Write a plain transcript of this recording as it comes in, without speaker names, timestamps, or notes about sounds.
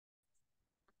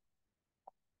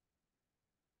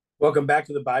Welcome back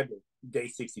to the Bible, day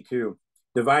 62,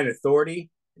 divine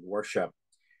authority and worship.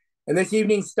 In this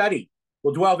evening's study,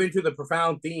 we'll delve into the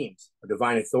profound themes of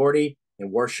divine authority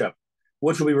and worship,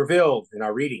 which will be revealed in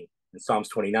our reading in Psalms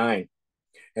 29,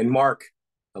 and Mark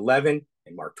 11,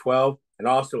 and Mark 12, and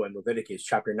also in Leviticus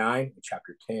chapter 9 and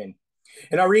chapter 10.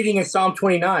 In our reading in Psalm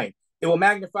 29, it will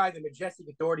magnify the majestic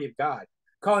authority of God,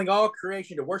 calling all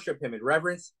creation to worship him in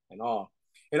reverence and awe.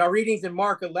 In our readings in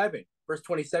Mark 11, verse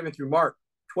 27 through Mark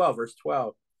 12, verse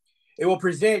 12. It will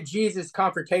present Jesus'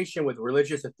 confrontation with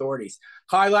religious authorities,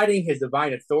 highlighting his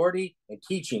divine authority and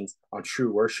teachings on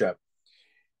true worship.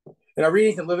 In our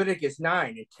readings in Leviticus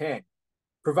 9 and 10,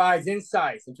 provides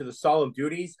insights into the solemn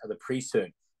duties of the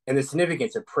priesthood and the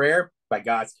significance of prayer by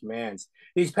God's commands.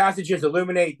 These passages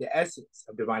illuminate the essence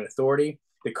of divine authority,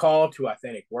 the call to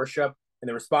authentic worship, and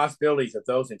the responsibilities of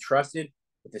those entrusted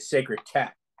with the sacred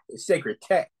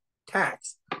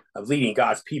task of leading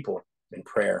God's people in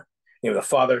prayer. In the name of the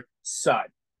Father, Son,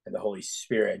 and the Holy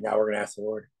Spirit. Now we're going to ask the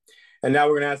Lord. And now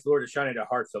we're going to ask the Lord to shine into our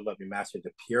hearts, O loving Master,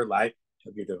 the pure light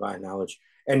of your divine knowledge.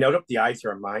 And note up the eyes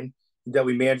of our mind, that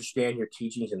we may understand your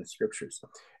teachings in the scriptures.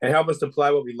 And help us to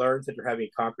apply what we learn, such as having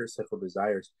conquered sinful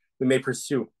desires. We may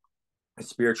pursue a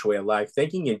spiritual way of life,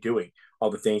 thinking and doing all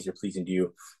the things that are pleasing to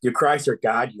you. Dear Christ, our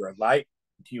God, you are light,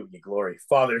 and to you we give glory.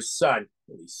 Father, Son,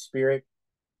 Holy Spirit,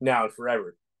 now and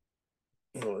forever,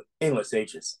 endless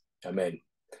ages. Amen.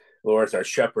 Lord is our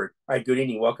shepherd. All right, good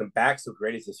evening. Welcome back. So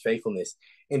great is his faithfulness.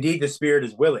 Indeed, the spirit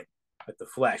is willing, but the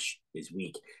flesh is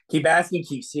weak. Keep asking,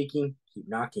 keep seeking, keep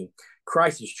knocking.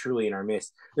 Christ is truly in our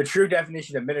midst. The true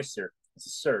definition of minister is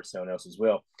to serve someone else's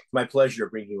will. It's my pleasure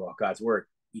to bring you all God's word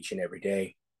each and every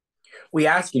day. We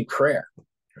ask in prayer,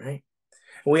 right?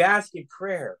 When we ask in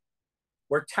prayer,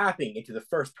 we're tapping into the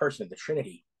first person of the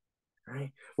Trinity,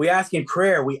 right? We ask in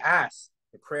prayer, we ask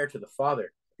in prayer to the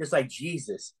Father, just like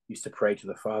Jesus used to pray to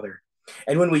the Father.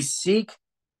 And when we seek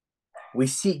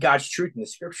God's truth in the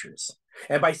scriptures.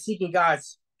 And by seeking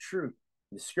God's truth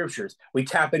in the scriptures, we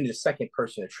tap into the second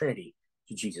person of the Trinity,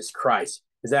 to Jesus Christ,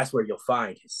 because that's where you'll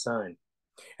find his Son.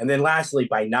 And then lastly,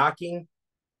 by knocking,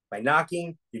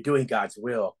 you're doing God's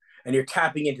will. And you're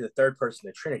tapping into the third person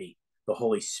of the Trinity, the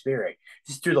Holy Spirit.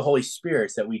 It's through the Holy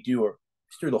Spirit that we do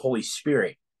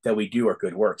our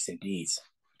good works and deeds.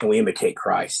 And we imitate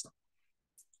Christ.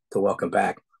 So welcome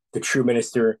back. The true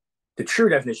definition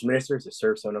of minister is to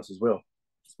serve someone else's will.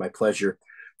 It's my pleasure.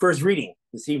 First reading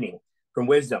this evening from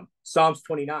Wisdom, Psalms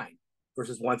 29,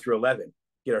 verses 1 through 11.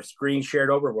 Get our screen shared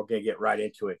over. We're going to get right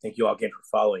into it. Thank you all again for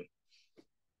following.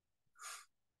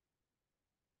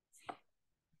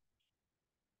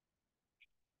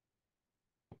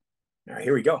 All right,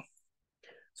 here we go.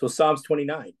 So Psalms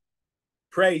 29.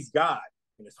 Praise God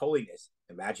in his holiness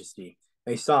and majesty.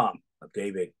 A psalm of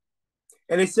David.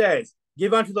 And it says,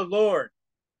 give unto the Lord,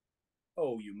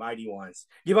 O you mighty ones.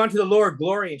 Give unto the Lord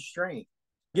glory and strength.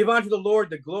 Give unto the Lord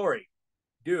the glory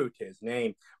due to his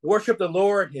name. Worship the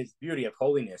Lord, his beauty of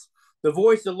holiness. The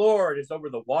voice of the Lord is over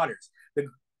the waters.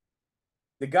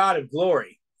 The God of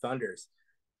glory thunders.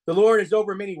 The Lord is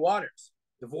over many waters.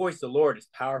 The voice of the Lord is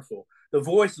powerful. The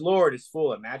voice of the Lord is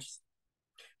full of majesty.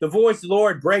 The voice of the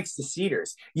Lord breaks the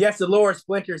cedars. Yes, the Lord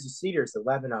splinters the cedars of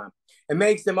Lebanon and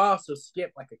makes them also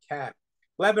skip like a calf.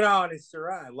 Lebanon is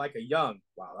surrounded like a young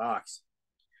wild ox.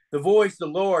 The voice of the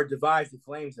Lord divides the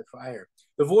flames of fire.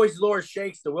 The voice of the Lord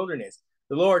shakes the wilderness.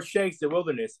 The Lord shakes the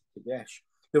wilderness to Kadesh.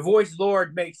 The voice of the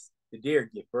Lord makes the deer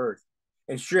give birth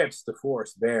and strips the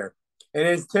forest bare. And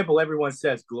in his temple everyone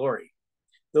says glory.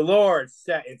 The Lord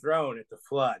sat enthroned at the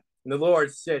flood, and the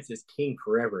Lord sits as king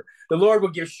forever. The Lord will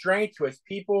give strength to his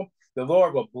people. The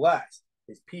Lord will bless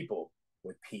his people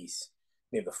with peace.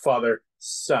 In the name of the Father,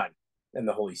 Son, and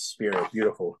the Holy Spirit.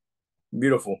 Beautiful.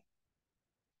 Beautiful.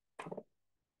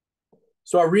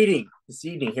 So our reading this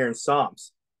evening here in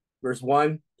Psalms, verse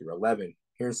 1 through 11,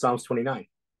 here in Psalms 29.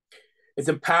 It's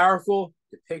a powerful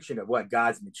depiction of what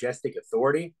God's majestic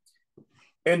authority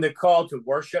and the call to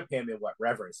worship him in what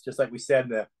reverence, just like we said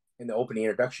in the opening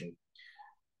introduction.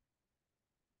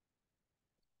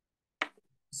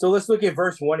 So let's look at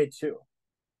verse 1 and 2.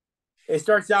 It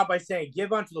starts out by saying,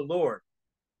 give unto the Lord,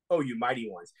 O you mighty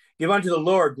ones. Give unto the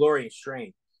Lord glory and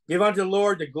strength. Give unto the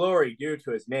Lord the glory due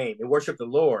to his name, and worship the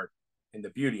Lord in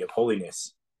the beauty of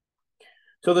holiness.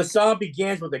 So the psalm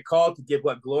begins with a call to give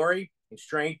what glory and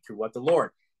strength to what the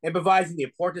Lord, emphasizing the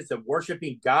importance of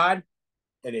worshiping God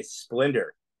and his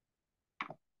splendor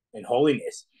and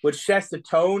holiness, which sets the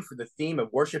tone for the theme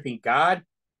of worshiping God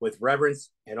with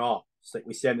reverence and awe, just like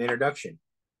we said in the introduction.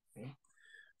 Okay.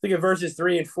 Look at verses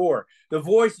 3 and 4. The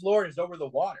voice of the Lord is over the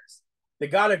waters. The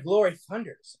God of glory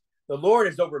thunders. The Lord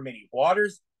is over many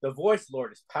waters. The voice of the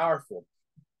Lord is powerful.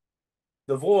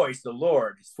 The voice, the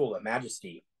Lord, is full of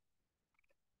majesty.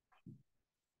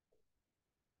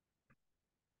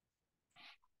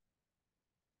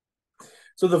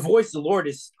 So the voice of the Lord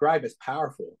is described as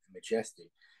powerful and majestic,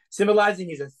 symbolizing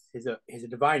his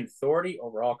divine authority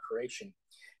over all creation.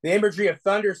 The imagery of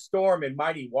thunder, storm, and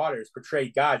mighty waters portray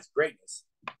God's greatness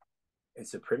and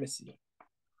supremacy.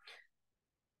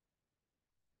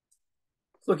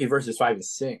 Let's look at verses 5 and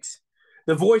 6.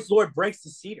 The voice of the Lord breaks the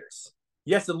cedars.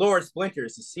 Yes, the Lord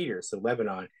splinters the cedars of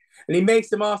Lebanon, and he makes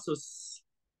them also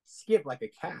skip like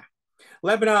a calf.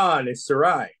 Lebanon is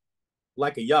Sarai,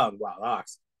 like a young wild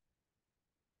ox.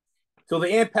 So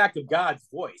the impact of God's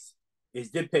voice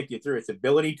is depicted through its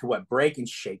ability to what break and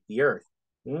shake the earth.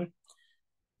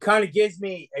 Kind of gives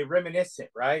me a reminiscent,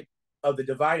 right, of the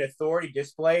divine authority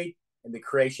displayed in the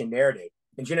creation narrative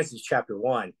in Genesis chapter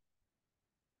 1.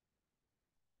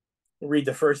 We'll read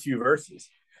the first few verses.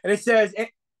 And it says,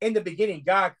 in the beginning,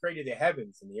 God created the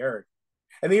heavens and the earth.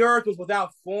 And the earth was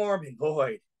without form and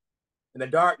void. And the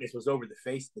darkness was over the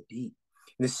face of the deep.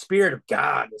 And the Spirit of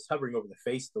God was hovering over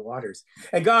the face of the waters.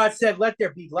 And God said, let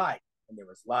there be light. And there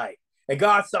was light. And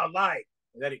God saw light,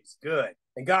 and that it was good.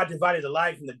 And God divided the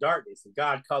light from the darkness. And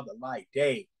God called the light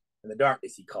day, and the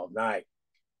darkness he called night.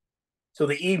 So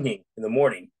the evening and the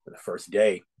morning were the first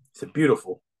day. It's a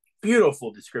beautiful,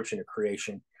 beautiful description of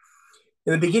creation.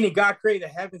 In the beginning, God created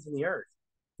the heavens and the earth.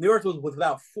 The earth was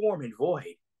without form and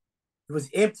void. It was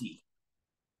empty.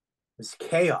 It was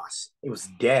chaos. It was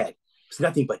dead. It was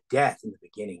nothing but death in the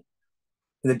beginning.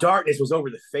 And the darkness was over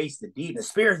the face of the deep. And the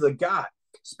Spirit of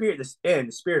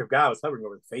the Spirit of God was hovering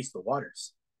over the face of the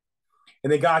waters.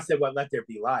 And then God said, "What? Let there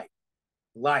be light."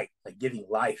 Light, like giving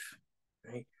life,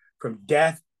 right? From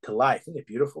death to life. Isn't it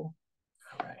beautiful?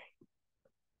 All right.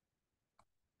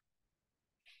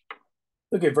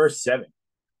 Look at verse 7.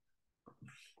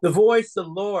 The voice of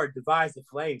the Lord divides the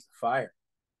flames of fire.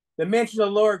 The mention of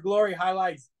the Lord glory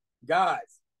highlights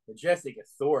God's majestic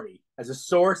authority as a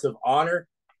source of honor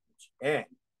and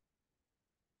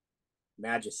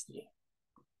majesty.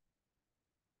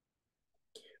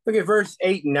 Look at verse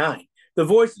 8 and 9. The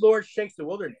voice of the Lord shakes the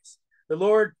wilderness. The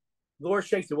Lord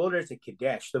shakes the wilderness at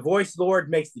Kadesh. The voice of the Lord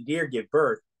makes the deer give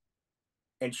birth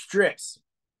and strips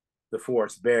the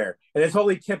forest bare. In his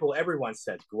holy temple, everyone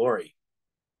says glory.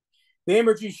 The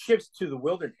imagery shifts to the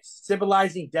wilderness,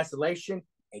 symbolizing desolation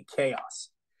and chaos.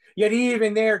 Yet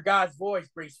even there, God's voice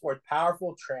brings forth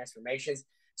powerful transformations,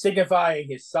 signifying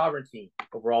his sovereignty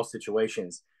over all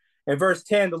situations. In verse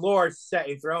 10, the Lord sat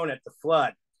enthroned at the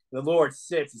flood, and the Lord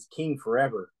sits as king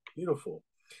forever. Beautiful.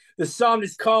 The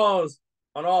psalmist calls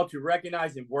on all to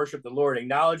recognize and worship the Lord,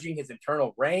 acknowledging his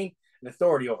eternal reign and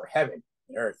authority over heaven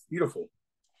and earth. Beautiful.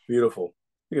 Beautiful.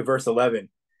 Look at verse 11.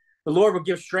 The Lord will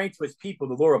give strength to his people.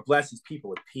 The Lord will bless his people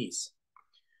with peace.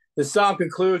 The psalm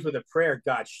concludes with a prayer of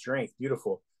God's strength,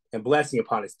 beautiful, and blessing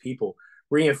upon his people,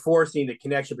 reinforcing the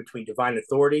connection between divine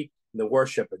authority and the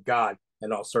worship of God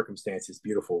in all circumstances.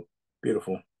 Beautiful.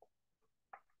 Beautiful.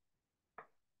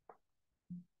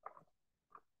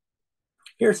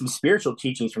 Here are some spiritual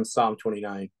teachings from Psalm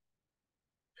 29.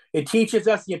 It teaches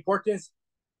us the importance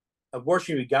of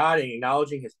worshiping God and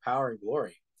acknowledging his power and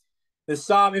glory. The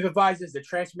psalm emphasizes the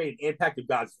transformative impact of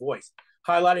God's voice,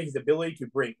 highlighting his ability to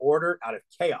bring order out of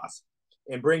chaos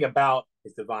and bring about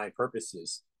his divine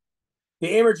purposes.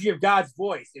 The imagery of God's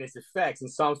voice and its effects in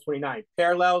Psalms 29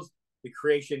 parallels the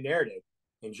creation narrative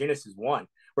in Genesis 1,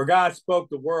 where God spoke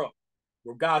the world,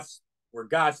 where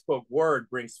God spoke word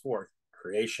brings forth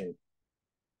creation.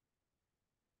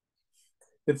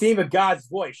 The theme of God's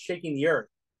voice shaking the earth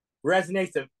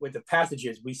resonates with the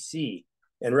passages we see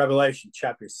in Revelation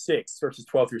chapter 6, verses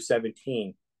 12 through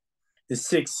 17. The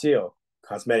sixth seal,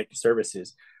 cosmetic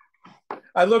services.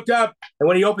 I looked up, and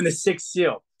when he opened the sixth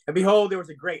seal, and behold, there was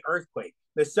a great earthquake.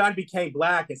 The sun became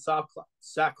black and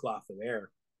sackcloth of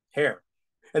hair,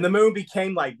 and the moon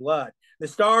became like blood. The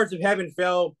stars of heaven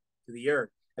fell to the earth,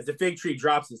 as a fig tree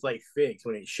drops its late figs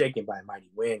when it is shaken by a mighty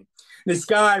wind. The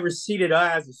sky receded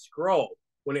as a scroll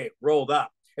when it rolled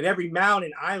up, and every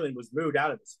mountain and island was moved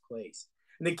out of its place.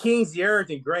 And the kings of the earth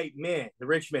and great men, the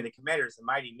rich men, the commanders, the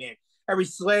mighty men, every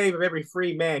slave of every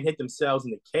free man hid themselves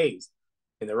in the caves,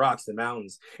 in the rocks, the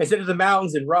mountains, and said to the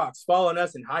mountains and rocks, fall on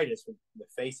us and hide us from the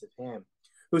face of him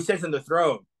who sits on the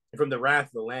throne and from the wrath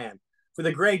of the Lamb. For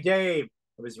the great day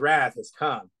of his wrath has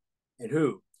come, and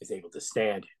who is able to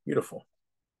stand? Beautiful.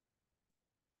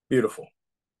 Beautiful.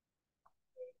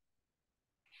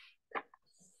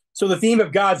 So the theme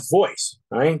of God's voice,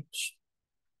 right?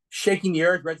 Shaking the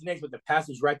earth resonates with the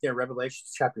passage right there in Revelation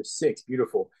chapter 6.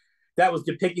 Beautiful. That was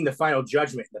depicting the final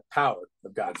judgment and the power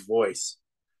of God's voice.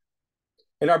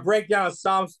 In our breakdown of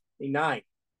Psalms 9,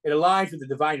 It aligns with the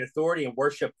divine authority and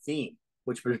worship theme,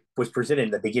 which was presented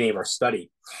in the beginning of our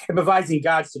study, emphasizing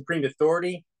God's supreme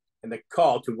authority and the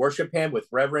call to worship him with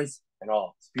reverence and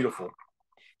awe. It's beautiful.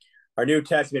 Our New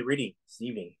Testament reading this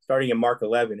evening, starting in Mark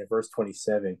 11 and verse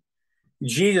 27.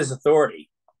 Jesus' authority,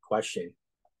 question,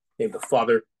 named the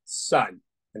Father, Son,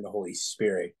 and the Holy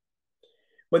Spirit.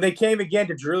 When they came again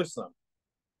to Jerusalem,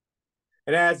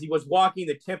 and as he was walking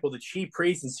the temple, the chief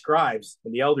priests and scribes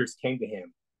and the elders came to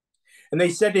him. And they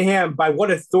said to him, by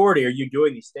what authority are you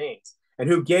doing these things? And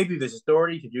who gave you this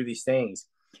authority to do these things?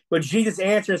 But Jesus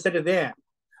answered and said to them,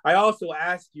 I also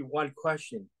ask you one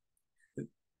question,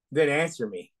 then answer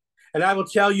me. And I will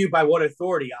tell you by what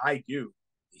authority I do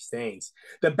these things.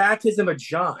 The baptism of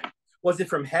John, was it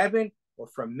from heaven or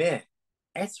from men?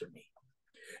 Answer me.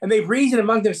 And they reasoned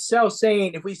among themselves,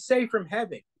 saying, if we say from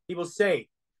heaven, he will say,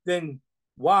 then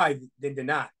why then do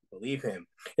not believe him?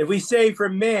 If we say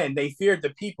from men, they feared the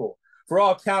people, for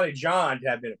all counted John to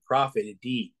have been a prophet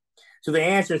indeed. So they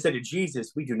answered and said to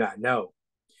Jesus, we do not know.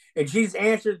 And Jesus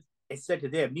answered and said to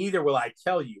them, neither will I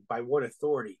tell you by what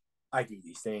authority I do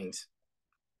these things.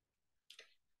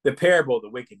 The parable of the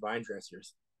wicked vine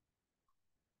dressers.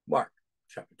 Mark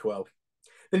chapter 12.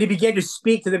 Then he began to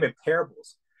speak to them in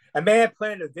parables. A man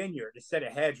planted a vineyard and set a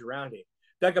hedge around it,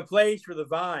 dug a place for the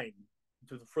vine,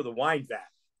 for the wine vat,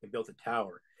 and built a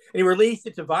tower. And he released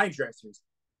it to vine dressers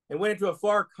and went into a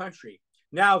far country.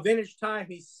 Now, vintage time,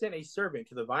 he sent a servant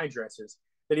to the vine dressers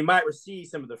that he might receive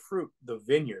some of the fruit of the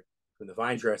vineyard from the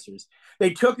vine dressers.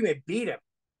 They took him and beat him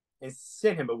and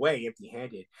sent him away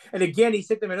empty-handed. And again, he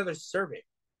sent them another servant.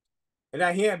 And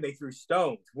at him they threw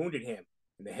stones, wounded him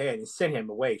in the head, and sent him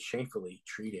away shamefully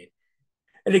treated.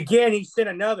 And again he sent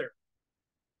another.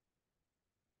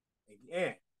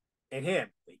 And him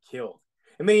they killed.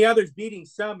 And many others beating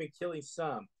some and killing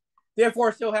some.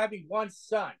 Therefore, still having one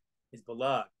son, his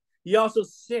beloved, he also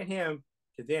sent him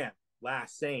to them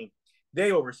last, saying,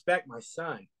 they will respect my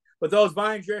son. But those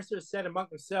vine dressers said among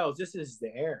themselves, this is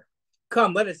the heir.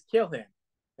 Come, let us kill him,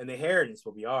 and the inheritance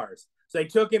will be ours. So they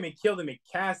took him and killed him and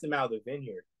cast him out of the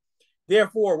vineyard.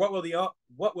 Therefore, what will the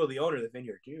owner of the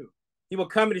vineyard do? He will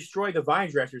come and destroy the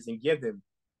vine dressers and give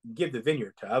the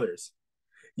vineyard to others.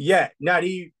 Yet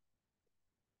you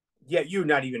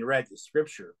not even read the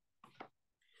scripture.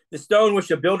 The stone which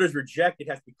the builders rejected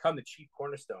has become the chief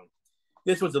cornerstone.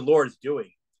 This was the Lord's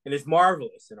doing, and is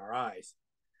marvelous in our eyes.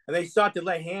 And they sought to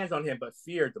lay hands on him, but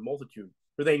feared the multitude,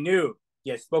 for they knew he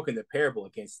had spoken the parable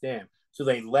against them. So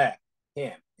they left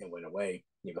him and went away.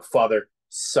 You have the Father,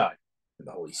 Son, and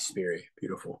the Holy Spirit.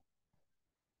 Beautiful.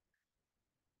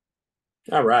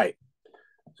 All right.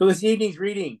 So this evening's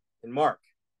reading in Mark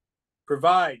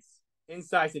provides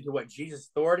insights into what Jesus'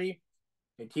 authority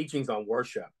and teachings on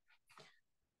worship.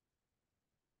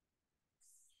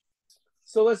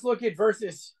 So let's look at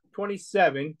verses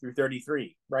 27 through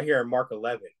 33, right here in Mark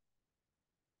 11.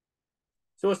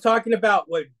 So it's talking about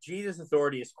what Jesus'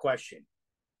 authority is questioned,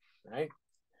 right?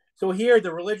 So here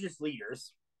the religious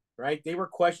leaders, right, they were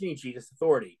questioning Jesus'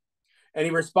 authority. And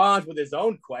he responds with his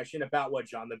own question about what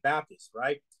John the Baptist,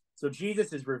 right? So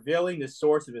Jesus is revealing the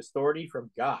source of his authority from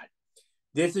God.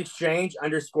 This exchange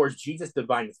underscores Jesus'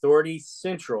 divine authority,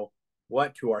 central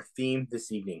to our theme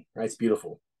this evening, right? It's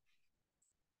beautiful.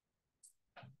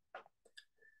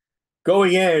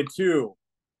 Going into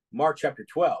Mark chapter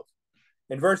 12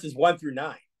 and verses 1 through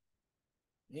 9.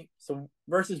 So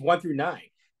verses 1 through 9.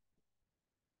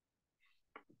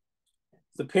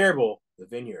 It's the parable of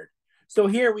the vineyard. So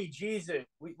here we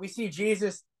see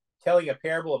Jesus telling a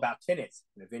parable about tenants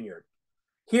in a vineyard.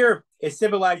 Here is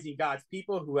symbolizing God's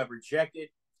people who have rejected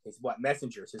his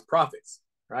messengers, his prophets,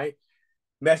 right?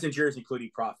 Messengers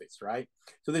including prophets, right?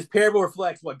 So this parable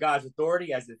reflects what God's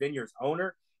authority as the vineyard's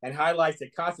owner and highlights the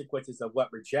consequences of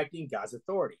what rejecting God's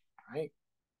authority, right?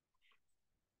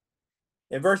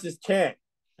 In verses 10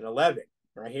 and 11,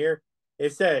 right here,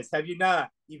 it says, have you not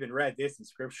even read this in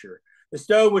scripture? The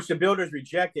stone which the builders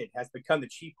rejected has become the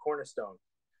chief cornerstone.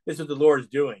 This is what the Lord is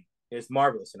doing. It is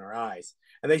marvelous in our eyes.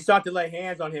 And they sought to lay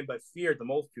hands on him, but feared the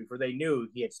multitude, for they knew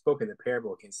he had spoken the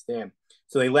parable against them.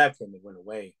 So they left him and went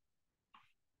away.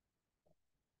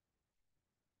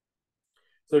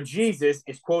 So Jesus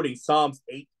is quoting Psalms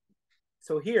 8.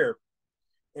 So here,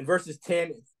 in verses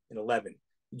 10 and 11,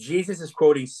 Jesus is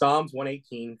quoting Psalms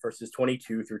 118, verses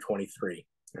 22 through 23,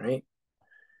 right?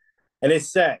 And it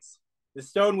says, the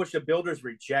stone which the builders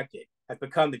rejected has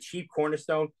become the chief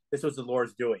cornerstone. This was the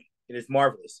Lord's doing. It is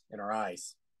marvelous in our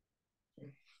eyes.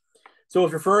 So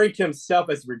it's referring to himself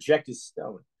as the rejected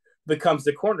stone, becomes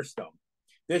the cornerstone.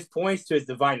 This points to his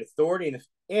divine authority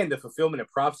and the fulfillment of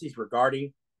prophecies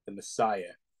regarding the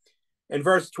Messiah. In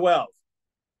verse 12,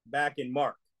 back in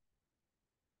Mark,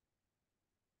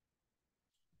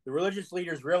 The religious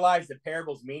leaders realized the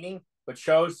parable's meaning, but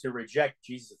chose to reject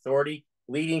Jesus' authority,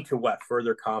 leading to what?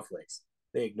 Further conflicts.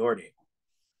 They ignored it.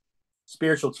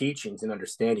 Spiritual teachings and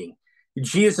understanding.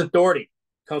 Jesus' authority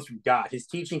comes from God. His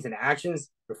teachings and actions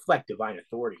reflect divine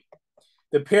authority.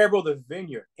 The parable of the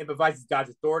vineyard emphasizes God's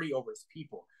authority over his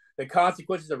people, the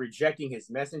consequences of rejecting his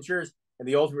messengers, and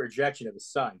the ultimate rejection of his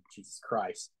son, Jesus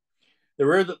Christ. The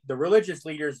religious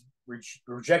leaders'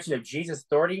 rejection of Jesus'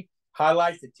 authority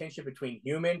highlights the tension between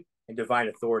human and divine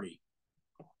authority.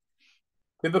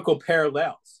 Biblical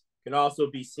parallels can also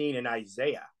be seen in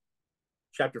Isaiah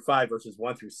chapter 5, verses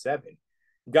 1 through 7.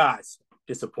 God's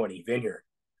disappointing vineyard.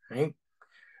 Right?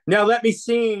 Now let me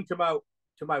sing to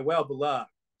my well-beloved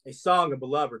a song of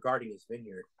beloved regarding his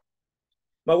vineyard.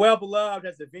 My well-beloved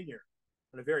has a vineyard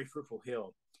on a very fruitful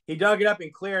hill. He dug it up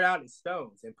and cleared out its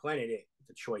stones and planted it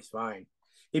with a choice vine.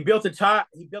 He built a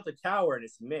tower in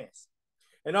its midst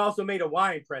and also made a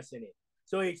wine press in it.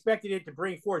 So he expected it to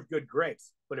bring forth good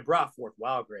grapes, but it brought forth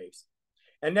wild grapes.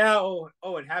 And now,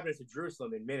 O inhabitants of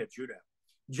Jerusalem and men of Judah,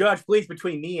 judge please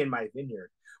between me and my vineyard.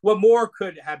 What more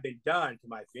could have been done to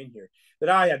my vineyard that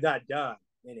I have not done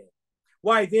in it?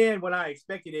 Why then, when I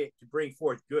expected it to bring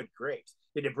forth good grapes,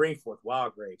 did it bring forth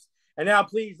wild grapes? And now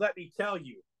please let me tell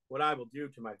you what I will do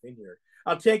to my vineyard.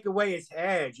 I'll take away its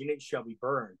hedge, and it shall be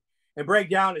burned, and break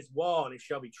down its wall, and it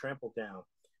shall be trampled down.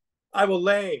 I will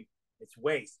lay its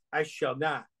waste. I shall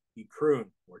not be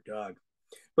pruned or dug.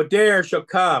 But there shall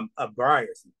come up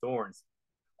briars and thorns.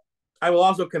 I will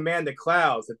also command the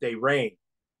clouds that they rain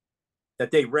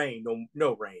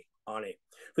no rain on it.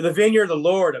 For the vineyard of the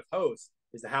Lord of hosts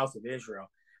is the house of Israel,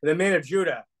 and the men of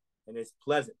Judah and his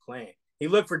pleasant plan. He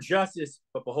looked for justice,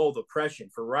 but behold oppression,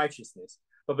 for righteousness,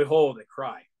 but behold a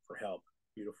cry for help.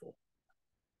 Beautiful.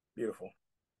 Beautiful.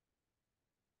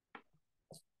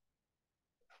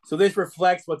 So this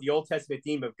reflects what the Old Testament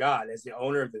theme of God as the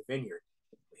owner of the vineyard,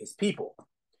 his people,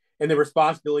 and the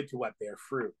responsibility to what bear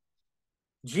fruit.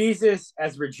 Jesus,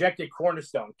 as rejected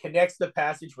cornerstone, connects the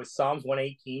passage with Psalms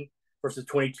 118, verses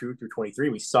 22 through 23.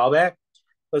 We saw that.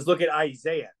 Let's look at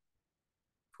Isaiah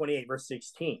 28, verse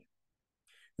 16.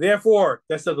 Therefore,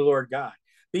 thus says the Lord God,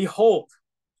 behold,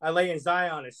 I lay in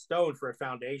Zion a stone for a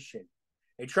foundation,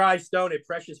 a tried stone, a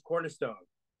precious cornerstone,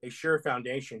 a sure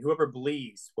foundation. Whoever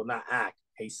believes will not act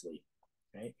hastily.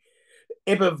 Right?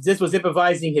 This was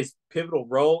improvising his pivotal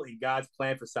role in God's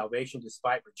plan for salvation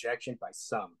despite rejection by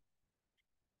some.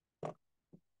 All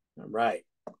right.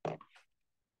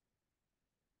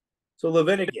 So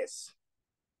Leviticus,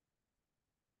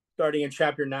 starting in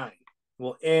chapter 9,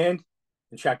 will end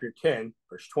in chapter 10,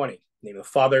 verse 20. In the name of the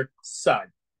Father,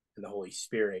 Son, and the Holy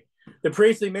Spirit. The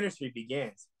priestly ministry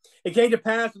begins. It came to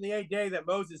pass on the 8th day that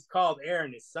Moses called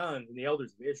Aaron, his sons, and the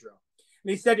elders of Israel.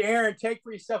 And he said to Aaron, take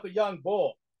for yourself a young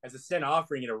bull as a sin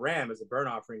offering and a ram as a burnt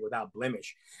offering without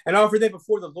blemish, and offer them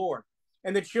before the Lord.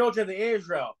 And the children of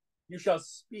Israel you shall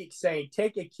speak, saying,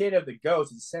 take a kid of the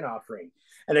goats as a sin offering,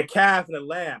 and a calf and a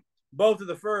lamb, both of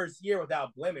the first year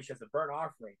without blemish as a burnt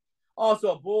offering.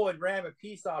 Also a bull and ram a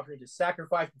peace offering to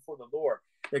sacrifice before the Lord,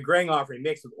 the grain offering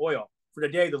mixed with oil, for the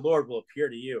day the Lord will appear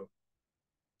to you.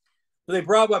 So they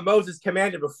brought what Moses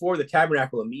commanded before the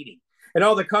tabernacle of meeting. And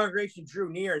all the congregation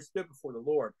drew near and stood before the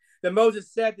Lord. Then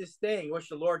Moses said this thing which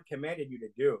the Lord commanded you to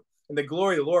do, and the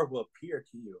glory of the Lord will appear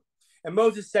to you. And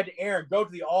Moses said to Aaron, go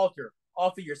to the altar,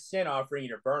 offer your sin offering and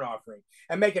your burnt offering,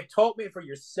 and make atonement for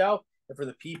yourself and for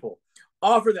the people.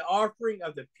 Offer the offering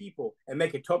of the people and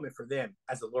make atonement for them,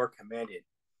 as the Lord commanded.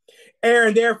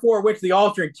 Aaron therefore went to the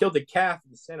altar and killed the calf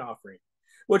of the sin offering,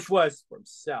 which was for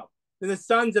himself. Then the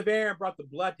sons of Aaron brought the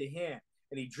blood to him,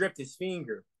 and he dripped his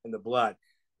finger in the blood,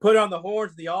 put on the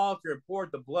horns of the altar, and poured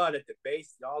the blood at the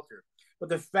base of the altar. But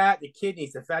the fat, the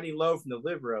kidneys, the fatty loaf, and the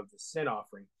liver of the sin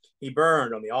offering he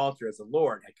burned on the altar as the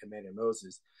Lord had commanded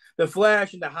Moses. The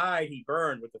flesh and the hide he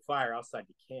burned with the fire outside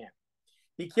the camp.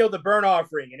 He killed the burnt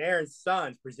offering, and Aaron's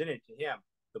sons presented to him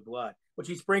the blood, which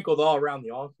he sprinkled all around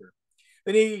the altar.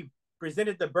 Then he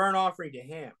presented the burnt offering to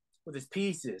him with his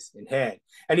pieces and head,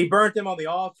 and he burnt them on the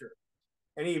altar.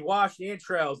 And he washed the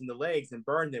entrails and the legs and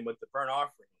burned them with the burnt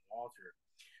offering on the altar.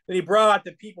 Then he brought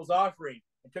the people's offering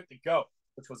and took the goat,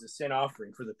 which was a sin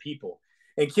offering for the people,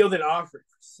 and killed an offering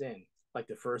for sin, like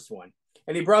the first one.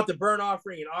 And he brought the burnt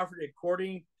offering and offered it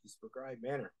according to his prescribed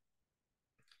manner.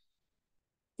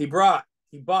 He bought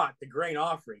the grain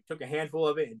offering, took a handful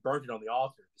of it, and burnt it on the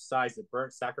altar, besides the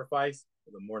burnt sacrifice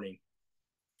of the morning.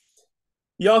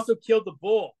 He also killed the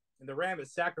bull and the ram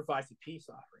as sacrifice of peace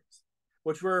offerings,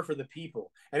 which were for the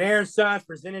people. And Aaron's sons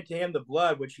presented to him the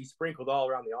blood, which he sprinkled all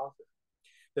around the altar.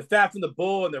 The fat from the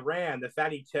bull and the ram, the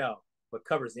fatty tail, what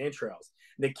covers the entrails,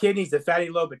 and the kidneys, the fatty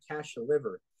lobe attached to the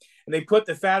liver. And they put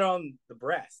the fat on the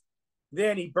breast.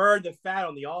 Then he burned the fat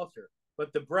on the altar,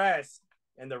 but the breast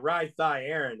and the right thigh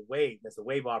Aaron waved as a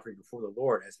wave offering before the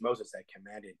Lord, as Moses had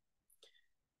commanded.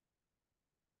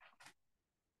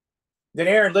 Then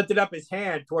Aaron lifted up his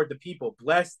hand toward the people,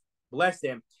 blessed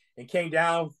them, and came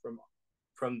down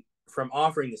from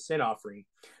offering the sin offering,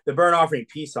 the burnt offering,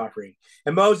 peace offering.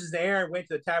 And Moses and Aaron went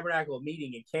to the tabernacle of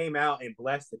meeting and came out and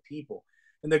blessed the people.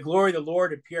 And the glory of the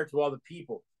Lord appeared to all the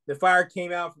people. The fire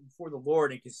came out from before the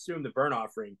Lord and consumed the burnt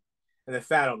offering and the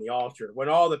fat on the altar. When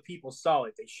all the people saw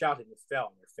it, they shouted and fell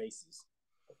on their faces.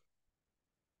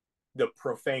 The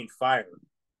profane fire,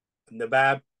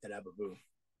 Nadab and Abihu.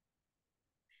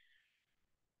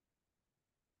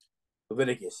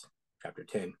 Leviticus chapter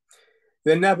 10.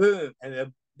 Then Nadab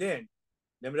and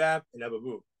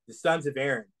Abihu, the sons of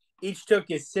Aaron, each took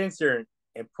his censer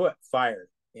and put fire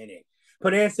in it,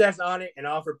 put incense on it, and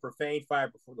offered profane fire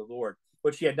before the Lord,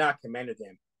 which he had not commanded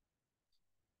them.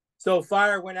 So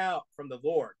fire went out from the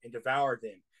Lord and devoured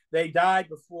them. They died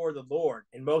before the Lord.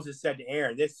 And Moses said to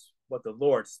Aaron, "This is what the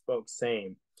Lord spoke,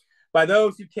 saying, by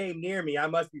those who came near me, I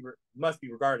must be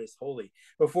regarded as holy.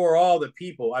 Before all the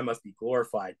people, I must be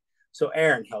glorified." So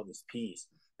Aaron held his peace.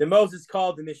 Then Moses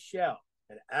called to Mishael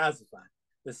and Azaphan,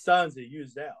 the sons of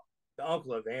Uziel, the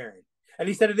uncle of Aaron. And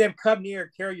he said to them, "Come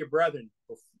near, carry your brethren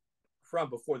from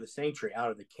before the sanctuary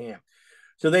out of the camp."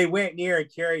 So they went near and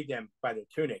carried them by their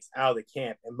tunics out of the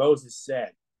camp. And Moses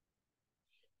said,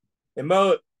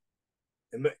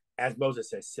 as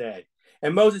Moses has said.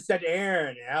 And Moses said to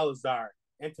Aaron and Eleazar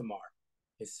and Tamar,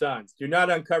 his sons, "Do not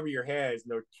uncover your heads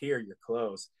nor tear your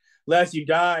clothes, lest you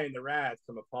die and the wrath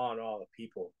come upon all the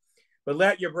people. But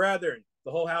let your brethren,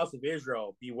 the whole house of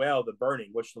Israel, bewail the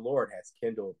burning which the Lord has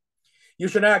kindled. You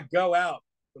shall not go out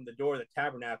from the door of the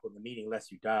tabernacle of the meeting,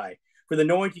 lest you die. For the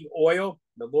anointing oil,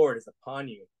 the Lord is upon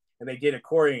you." And they did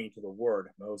according to the word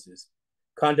of Moses.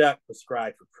 Conduct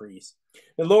prescribed for priests.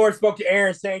 The Lord spoke to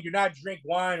Aaron, saying, "Do not drink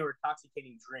wine or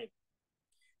intoxicating drink,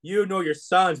 you nor your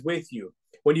sons with you,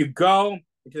 when you go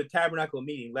into the tabernacle of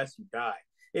meeting, lest you die.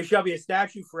 It shall be a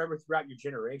statute forever throughout your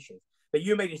generations, that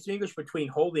you may distinguish between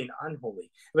holy and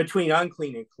unholy, and between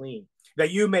unclean and clean,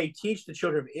 that you may teach the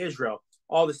children of Israel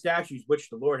all the statutes which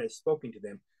the Lord has spoken to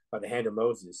them by the hand of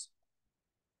Moses."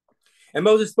 And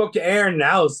Moses spoke to Aaron and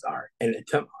Eleazar and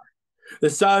Tamar, the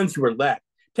sons who were left.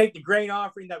 "Take the grain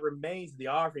offering that remains of the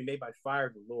offering made by fire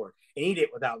of the Lord, and eat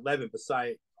it without leaven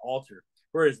beside the altar,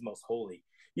 for it is most holy.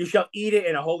 You shall eat it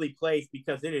in a holy place,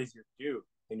 because it is your due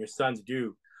and your son's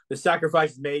due. The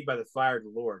sacrifice is made by the fire of the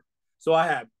Lord. So I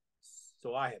have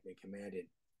been commanded.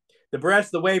 The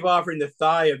breast, the wave offering, the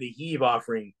thigh of the heave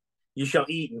offering, you shall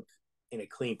eat in a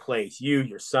clean place, you,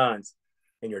 your sons,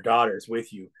 and your daughters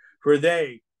with you, for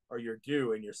they are your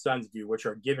due and your son's due, which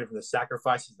are given from the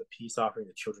sacrifices of the peace offering of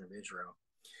the children of Israel.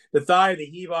 The thigh of the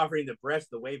heave offering, the breast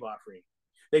of the wave offering.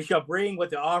 They shall bring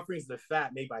with the offerings of the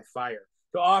fat made by fire,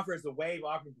 to offer as the wave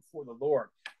offering before the Lord.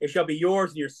 It shall be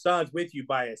yours and your sons with you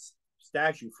by a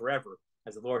statute forever,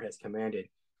 as the Lord has commanded."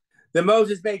 Then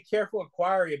Moses made careful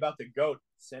inquiry about the goat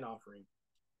sin offering.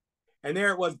 And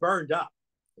there it was burned up.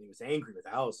 And he was angry with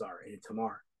Eleazar and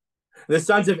Tamar. And the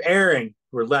sons of Aaron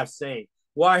were left, saying,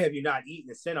 "Why have you not eaten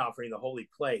the sin offering in the holy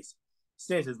place,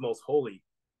 since it is most holy?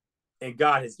 And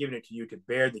God has given it to you to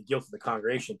bear the guilt of the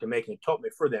congregation, to make an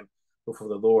atonement for them before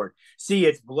the Lord. See,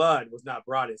 its blood was not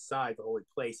brought inside the holy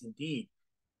place. Indeed,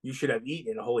 you should have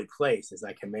eaten in a holy place, as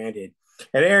I commanded."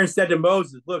 And Aaron said to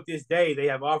Moses, "Look, this day they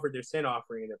have offered their sin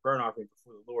offering and their burnt offering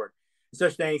before the Lord. And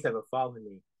such things have befallen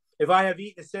me. If I have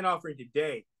eaten the sin offering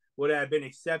today, would I have been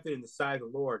accepted in the sight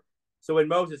of the Lord?" So when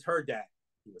Moses heard that,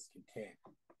 he was content.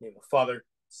 In the name of the Father,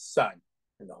 Son,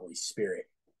 and the Holy Spirit.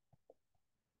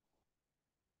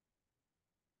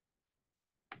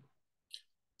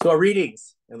 So our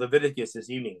readings in Leviticus this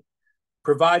evening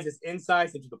provides us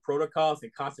insights into the protocols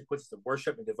and consequences of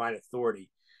worship and divine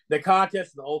authority, the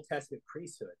context of the Old Testament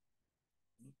priesthood.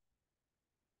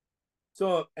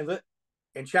 So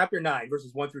in chapter 9,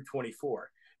 verses 1 through 24,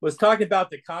 it was talking about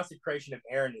the consecration of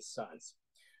Aaron and his sons.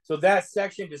 So that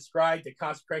section described the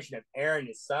consecration of Aaron and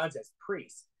his sons as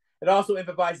priests. It also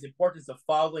emphasized the importance of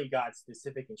following God's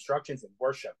specific instructions in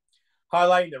worship,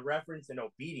 highlighting the reverence and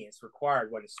obedience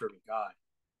required when serving God.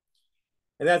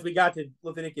 And as we got to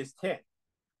Leviticus 10,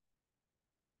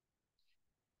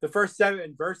 the first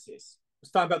 7 verses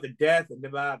was talking about the death of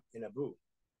Nadab and Abihu.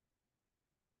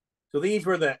 So these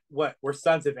were were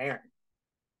sons of Aaron.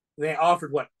 And they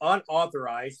offered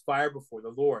unauthorized fire before the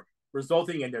Lord,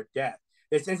 resulting in their death.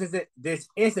 This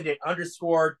incident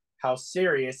underscored how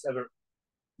serious of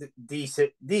the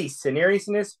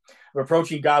seriousness of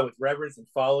approaching God with reverence and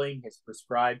following his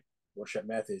prescribed worship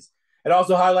methods. It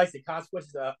also highlights the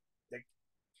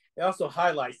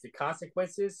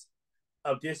consequences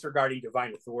of disregarding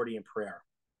divine authority in prayer.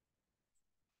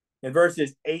 In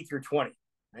verses 8 through 20,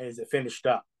 right, as it finished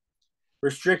up,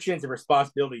 restrictions and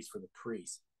responsibilities for the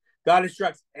priest. God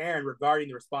instructs Aaron regarding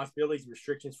the responsibilities and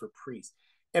restrictions for priests,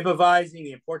 emphasizing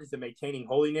the importance of maintaining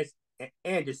holiness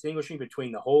and distinguishing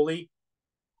between the holy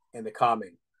and the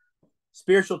common.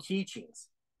 Spiritual teachings.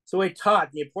 So he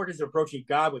taught the importance of approaching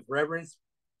God with reverence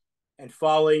and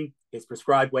following his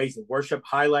prescribed ways of worship,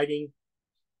 highlighting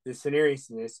the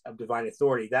seriousness of divine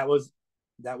authority. That was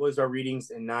our readings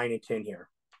in 9 and 10 here.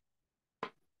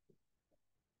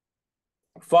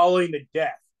 Following the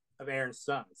death of Aaron's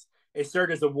sons, it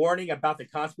served as a warning about the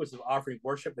consequences of offering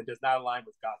worship that does not align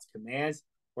with God's commands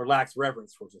or lacks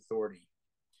reverence for his authority.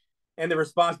 And the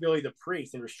responsibility of the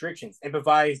priests and restrictions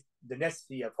emphasize the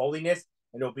necessity of holiness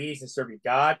and obedience in serving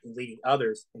God and leading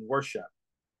others in worship.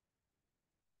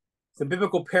 Some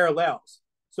biblical parallels.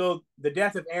 So the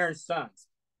death of Aaron's sons,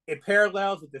 it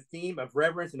parallels with the theme of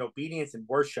reverence and obedience in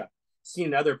worship, seen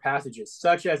in other passages,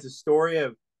 such as the story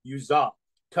of Uzzah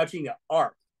touching the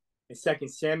ark in 2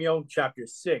 Samuel chapter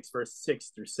 6, verse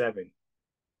 6 through 7.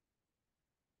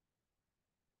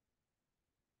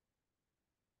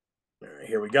 All right,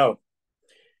 here we go.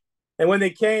 And when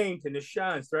they came to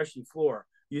Nishan's threshing floor,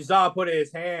 Uzzah put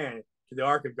his hand to the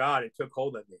ark of God and took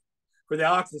hold of it. For the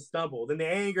oxen stumbled, and the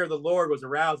anger of the Lord was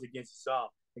aroused against Uzzah,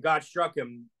 and God struck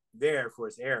him there for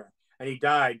his error, and he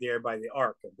died there by the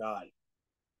ark of God.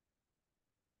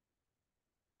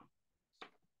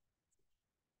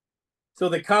 So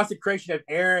the consecration of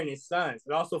Aaron and his sons,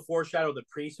 it also foreshadowed the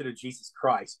priesthood of Jesus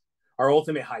Christ, our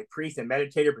ultimate high priest and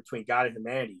mediator between God and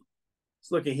humanity.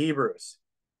 Let's look at Hebrews.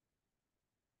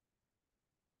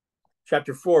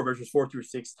 Chapter 4, verses 4 through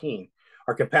 16,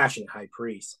 our compassionate high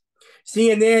priest.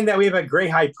 Seeing then that we have a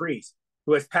great high priest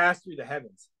who has passed through the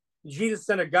heavens, Jesus,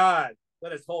 Son of God,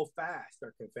 let us hold fast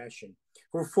our confession.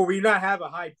 For we do not have a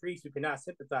high priest who cannot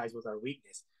sympathize with our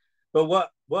weakness, but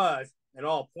what was in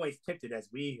all points tempted as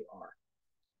we are,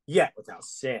 yet without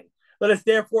sin. Let us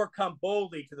therefore come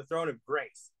boldly to the throne of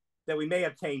grace, that we may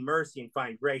obtain mercy and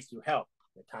find grace to help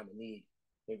in the time of need.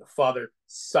 In the Father,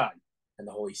 Son, and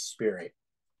the Holy Spirit.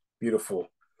 Beautiful.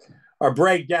 Our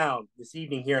breakdown this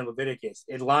evening here in Leviticus,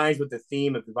 it aligns with the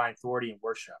theme of divine authority and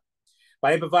worship.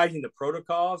 By improvising the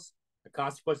protocols, the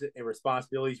consequences and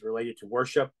responsibilities related to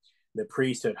worship, the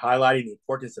priesthood highlighting the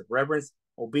importance of reverence,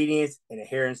 obedience, and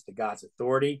adherence to God's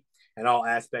authority and all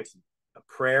aspects of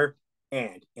prayer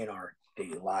and in our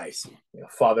daily lives.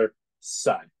 Father,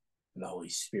 Son, and the Holy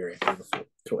Spirit. Beautiful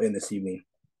to end this evening.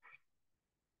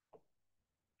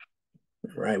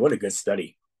 All right, what a good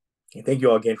study. And thank you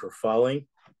all again for following.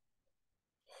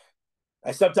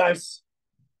 I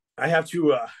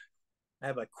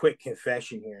have a quick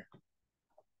confession here.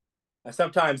 I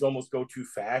sometimes almost go too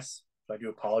fast, so I do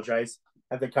apologize.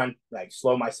 I have to kind of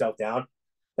slow myself down.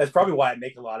 That's probably why I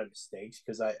make a lot of mistakes,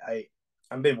 because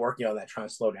I've been working on that, trying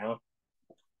to slow down.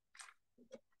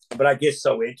 But I get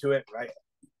so into it, right?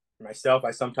 Myself,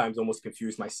 I sometimes almost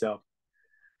confuse myself.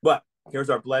 But here's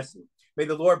our blessing. May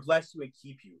the Lord bless you and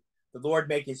keep you. The Lord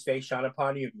make his face shine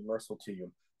upon you and be merciful to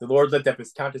you. The Lord lift up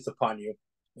his countenance upon you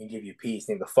and give you peace.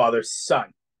 Name the Father,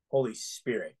 Son, Holy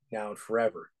Spirit, now and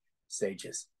forever.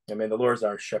 Sages. Amen. The Lord is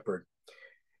our shepherd.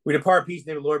 We depart peace.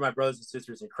 Name the Lord, my brothers and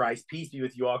sisters in Christ. Peace be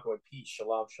with you all. Go in peace.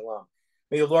 Shalom, shalom.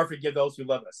 May the Lord forgive those who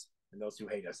love us and those who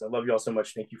hate us. I love you all so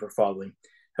much. Thank you for following.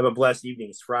 Have a blessed evening.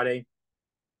 It's Friday.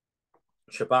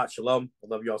 Shabbat shalom. I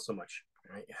love you all so much.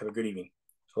 All right. Have a good evening.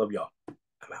 I love you all.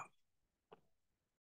 I'm out.